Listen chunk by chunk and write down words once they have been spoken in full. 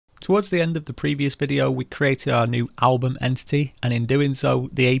Towards the end of the previous video, we created our new album entity, and in doing so,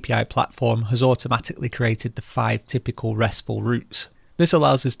 the API platform has automatically created the 5 typical RESTful routes. This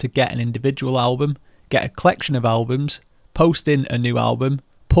allows us to get an individual album, get a collection of albums, post in a new album,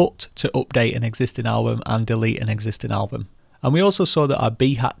 put to update an existing album, and delete an existing album. And we also saw that our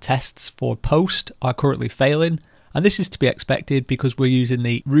bhat tests for post are currently failing, and this is to be expected because we're using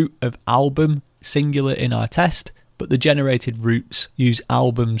the root of album singular in our test, but the generated routes use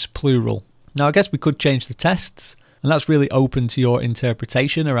albums plural. Now I guess we could change the tests, and that's really open to your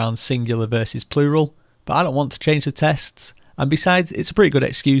interpretation around singular versus plural, but I don't want to change the tests, and besides it's a pretty good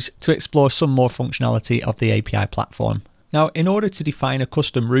excuse to explore some more functionality of the API platform. Now in order to define a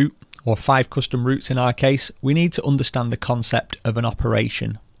custom route, or 5 custom routes in our case, we need to understand the concept of an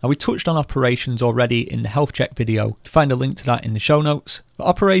operation. Now we touched on operations already in the health check video. You find a link to that in the show notes. But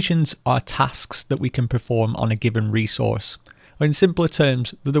operations are tasks that we can perform on a given resource. Or in simpler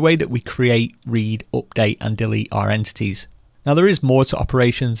terms, they're the way that we create, read, update and delete our entities. Now there is more to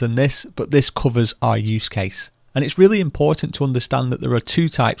operations than this, but this covers our use case. And it's really important to understand that there are 2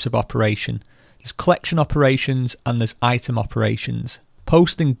 types of operation. There's collection operations and there's item operations.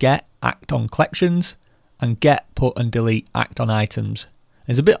 Post and get act on collections, and get, put and delete act on items.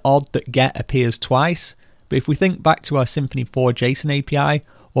 It's a bit odd that get appears twice, but if we think back to our Symfony 4 JSON API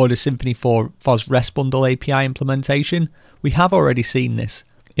or the Symfony 4 FOSRESTBundle API implementation, we have already seen this.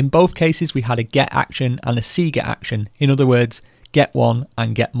 In both cases we had a getAction and a cgetAction, in other words, get one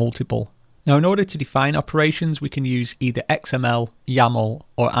and get multiple. Now in order to define operations we can use either XML, YAML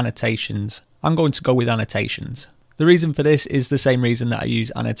or annotations. I'm going to go with annotations. The reason for this is the same reason that I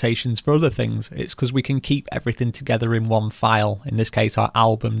use annotations for other things. It's because we can keep everything together in one file, in this case our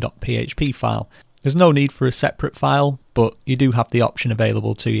album.php file. There's no need for a separate file, but you do have the option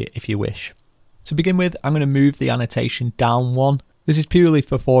available to you if you wish. To begin with, I'm going to move the annotation down 1. This is purely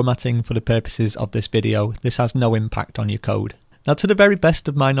for formatting for the purposes of this video. This has no impact on your code. Now to the very best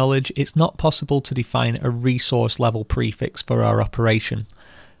of my knowledge, it's not possible to define a resource level prefix for our operation.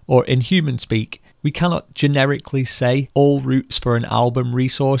 Or in human speak, we cannot generically say all routes for an album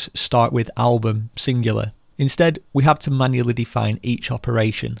resource start with album singular. Instead, we have to manually define each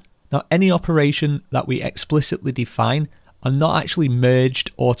operation. Now, any operation that we explicitly define are not actually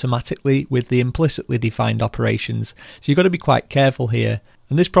merged automatically with the implicitly defined operations. So you've got to be quite careful here.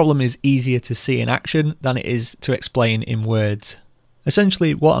 And this problem is easier to see in action than it is to explain in words.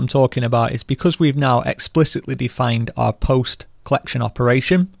 Essentially, what I'm talking about is because we've now explicitly defined our post collection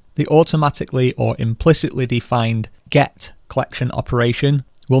operation, the automatically or implicitly defined get collection operation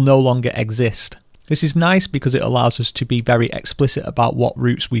will no longer exist. This is nice because it allows us to be very explicit about what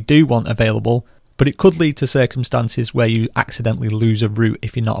routes we do want available, but it could lead to circumstances where you accidentally lose a route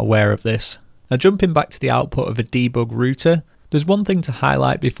if you're not aware of this. Now jumping back to the output of a debug router, there's one thing to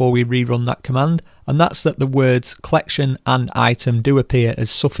highlight before we rerun that command, and that's that the words collection and item do appear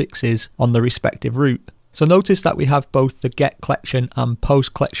as suffixes on the respective route. So notice that we have both the get collection and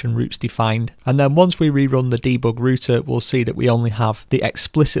post collection routes defined, and then once we rerun the debug router we'll see that we only have the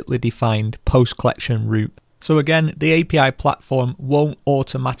explicitly defined post collection route. So again, the API platform won't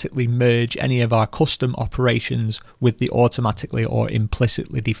automatically merge any of our custom operations with the automatically or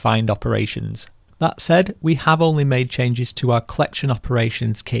implicitly defined operations. That said, we have only made changes to our collection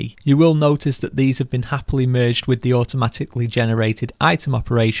operations key. You will notice that these have been happily merged with the automatically generated item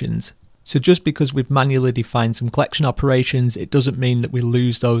operations. So just because we've manually defined some collection operations, it doesn't mean that we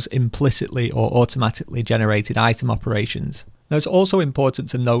lose those implicitly or automatically generated item operations. Now it's also important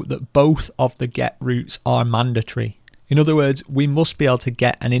to note that both of the get routes are mandatory. In other words, we must be able to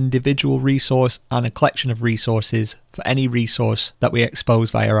get an individual resource and a collection of resources for any resource that we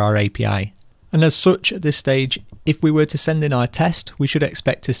expose via our API. And as such, at this stage, if we were to send in our test, we should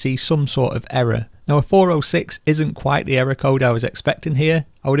expect to see some sort of error. Now a 406 isn't quite the error code I was expecting here.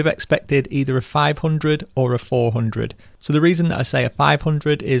 I would have expected either a 500 or a 400. So the reason that I say a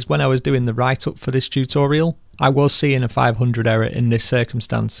 500 is when I was doing the write-up for this tutorial, I was seeing a 500 error in this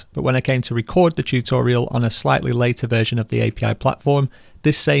circumstance. But when I came to record the tutorial on a slightly later version of the API platform,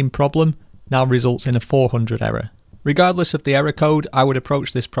 this same problem now results in a 400 error. Regardless of the error code, I would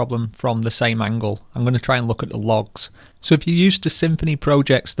approach this problem from the same angle. I'm going to try and look at the logs. So if you're used to Symfony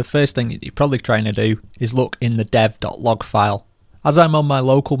projects, the first thing that you're probably trying to do is look in the dev.log file. As I'm on my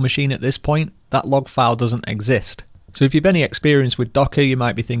local machine at this point, that log file doesn't exist. So if you've any experience with Docker, you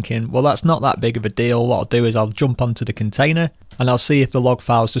might be thinking, well, that's not that big of a deal. What I'll do is I'll jump onto the container and I'll see if the log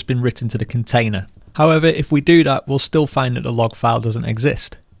file's just been written to the container. However, if we do that, we'll still find that the log file doesn't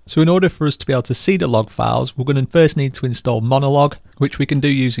exist. So in order for us to be able to see the log files, we're going to first need to install Monologue, which we can do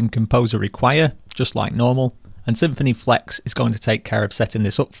using composer require, just like normal. and Symfony Flex is going to take care of setting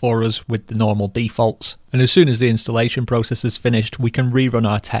this up for us with the normal defaults. And as soon as the installation process is finished, we can rerun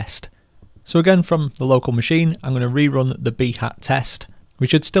our test. So again, from the local machine, I'm going to rerun the bhat test. We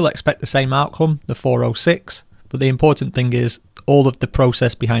should still expect the same outcome, the 406, but the important thing is all of the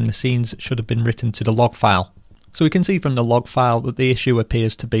process behind the scenes should have been written to the log file. So we can see from the log file that the issue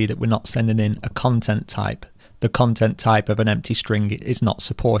appears to be that we're not sending in a content type. The content type of an empty string is not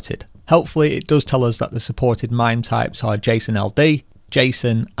supported. Helpfully, it does tell us that the supported MIME types are JSON LD,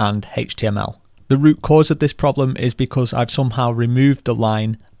 JSON and HTML. The root cause of this problem is because I've somehow removed the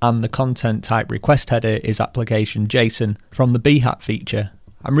line and the content type request header is application JSON from the bhat feature.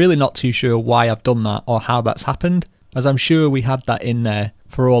 I'm really not too sure why I've done that or how that's happened, as I'm sure we had that in there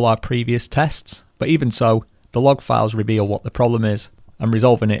for all our previous tests, but even so, the log files reveal what the problem is, and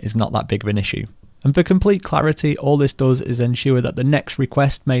resolving it is not that big of an issue. And for complete clarity, all this does is ensure that the next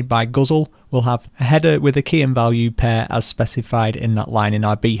request made by Guzzle will have a header with a key and value pair as specified in that line in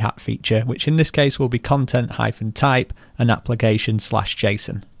our bhat feature, which in this case will be content-type and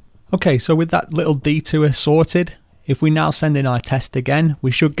application/JSON. Okay, so with that little detour sorted, if we now send in our test again,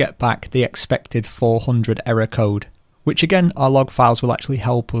 we should get back the expected 400 error code, which again, our log files will actually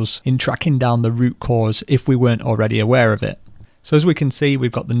help us in tracking down the root cause if we weren't already aware of it. So as we can see,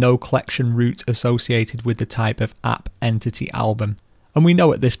 we've got the no collection root associated with the type of app entity album. And we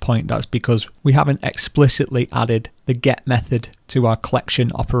know at this point that's because we haven't explicitly added the get method to our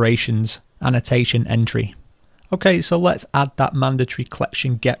collection operations annotation entry. Okay, so let's add that mandatory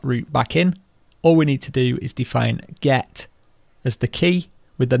collection get root back in. All we need to do is define get as the key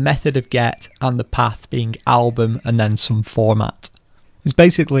with the method of get and the path being album and then some format. It's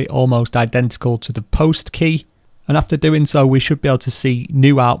basically almost identical to the post key, and after doing so we should be able to see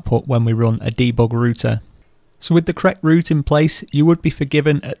new output when we run a debug router. So with the correct route in place, you would be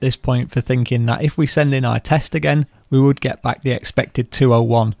forgiven at this point for thinking that if we send in our test again, we would get back the expected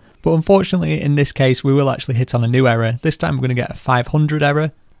 201. But unfortunately in this case we will actually hit on a new error. This time we're going to get a 500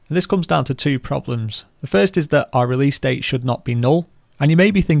 error. And this comes down to two problems. The first is that our release date should not be null. And you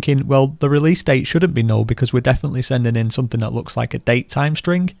may be thinking, well, the release date shouldn't be null because we're definitely sending in something that looks like a date time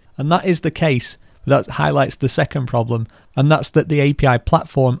string. And that is the case, but that highlights the second problem. And that's that the API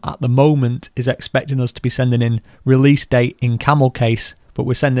platform at the moment is expecting us to be sending in release date in camel case, but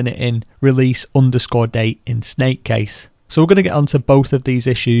we're sending it in release_date in snake case. So we're going to get onto both of these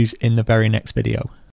issues in the very next video.